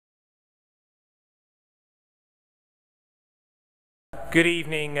Good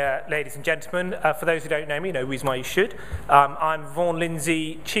evening, ladies and gentlemen. For those who don't know me, no reason why you should. I'm Vaughan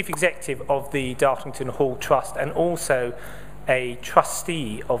Lindsay, Chief Executive of the Dartington Hall Trust and also a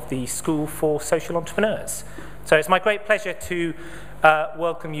trustee of the School for Social Entrepreneurs. So it's my great pleasure to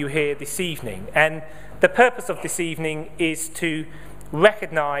welcome you here this evening. And the purpose of this evening is to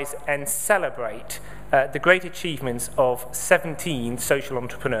recognise and celebrate the great achievements of 17 social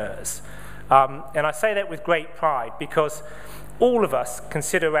entrepreneurs. And I say that with great pride because all of us can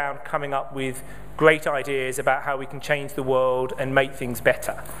sit around coming up with great ideas about how we can change the world and make things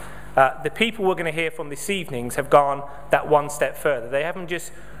better. The people we're going to hear from this evening have gone that one step further. They haven't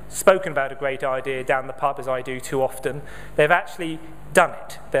just spoken about a great idea down the pub as I do too often. They've actually done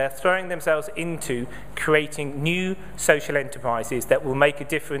it. They're throwing themselves into creating new social enterprises that will make a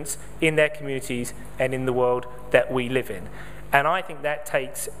difference in their communities and in the world that we live in. And I think that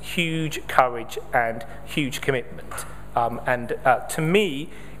takes huge courage and huge commitment. To me,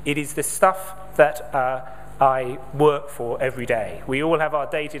 it is the stuff that I work for every day. We all have our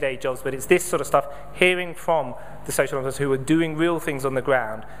day-to-day jobs, but it's this sort of stuff, hearing from the social entrepreneurs who are doing real things on the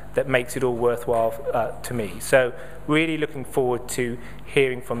ground, that makes it all worthwhile to me. So really looking forward to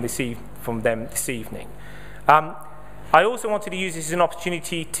hearing from them this evening. I also wanted to use this as an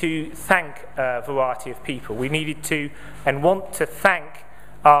opportunity to thank a variety of people. We needed to and want to thank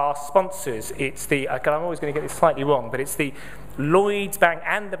our sponsors. It's the, I'm always going to get this slightly wrong, but it's the Lloyds Bank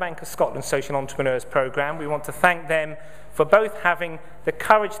and the Bank of Scotland Social Entrepreneurs Programme. We want to thank them for both having the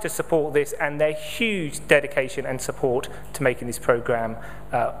courage to support this and their huge dedication and support to making this programme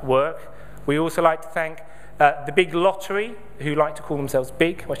work. We also like to thank the Big Lottery, who like to call themselves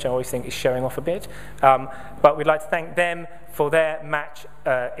big, which I always think is showing off a bit. But we'd like to thank them for their match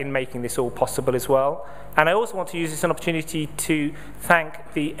in making this all possible as well. And I also want to use this as an opportunity to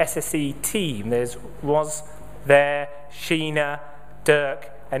thank the SSE team. There's Roz there, Sheena,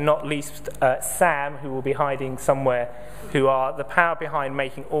 Dirk, and not least Sam, who will be hiding somewhere, who are the power behind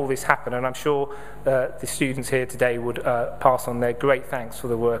making all this happen. And I'm sure the students here today would pass on their great thanks for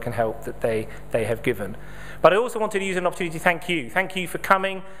the work and help that they have given. But I also wanted to use an opportunity to thank you. Thank you for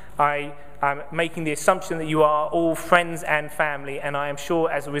coming. I'm making the assumption that you are all friends and family, and I am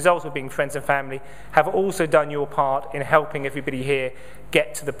sure as a result of being friends and family, have also done your part in helping everybody here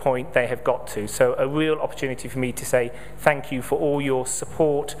get to the point they have got to. So a real opportunity for me to say thank you for all your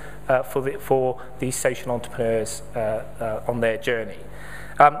support for these social entrepreneurs on their journey.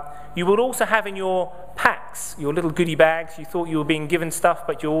 You will also have in your packs, your little goodie bags, you thought you were being given stuff,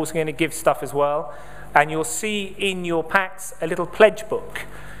 but you're also going to give stuff as well. And you'll see in your packs a little pledge book.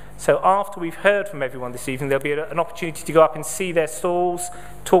 So after we've heard from everyone this evening, there'll be an opportunity to go up and see their stalls,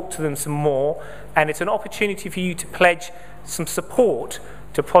 talk to them some more, and it's an opportunity for you to pledge some support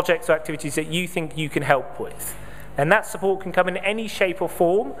to projects or activities that you think you can help with. And that support can come in any shape or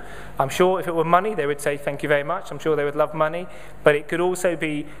form. I'm sure if it were money, they would say thank you very much. I'm sure they would love money. But it could also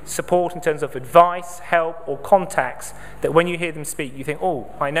be support in terms of advice, help, or contacts that when you hear them speak, you think,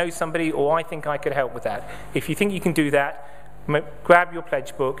 oh, I know somebody, or I think I could help with that. If you think you can do that, grab your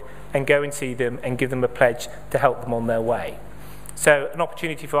pledge book and go and see them and give them a pledge to help them on their way. So an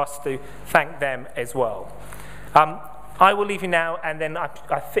opportunity for us to thank them as well. I will leave you now, and then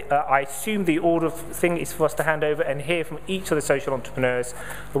I assume the order thing is for us to hand over and hear from each of the social entrepreneurs.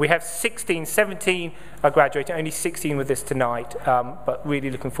 But we have 17 are graduating, only 16 with us tonight, but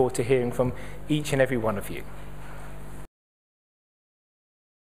really looking forward to hearing from each and every one of you.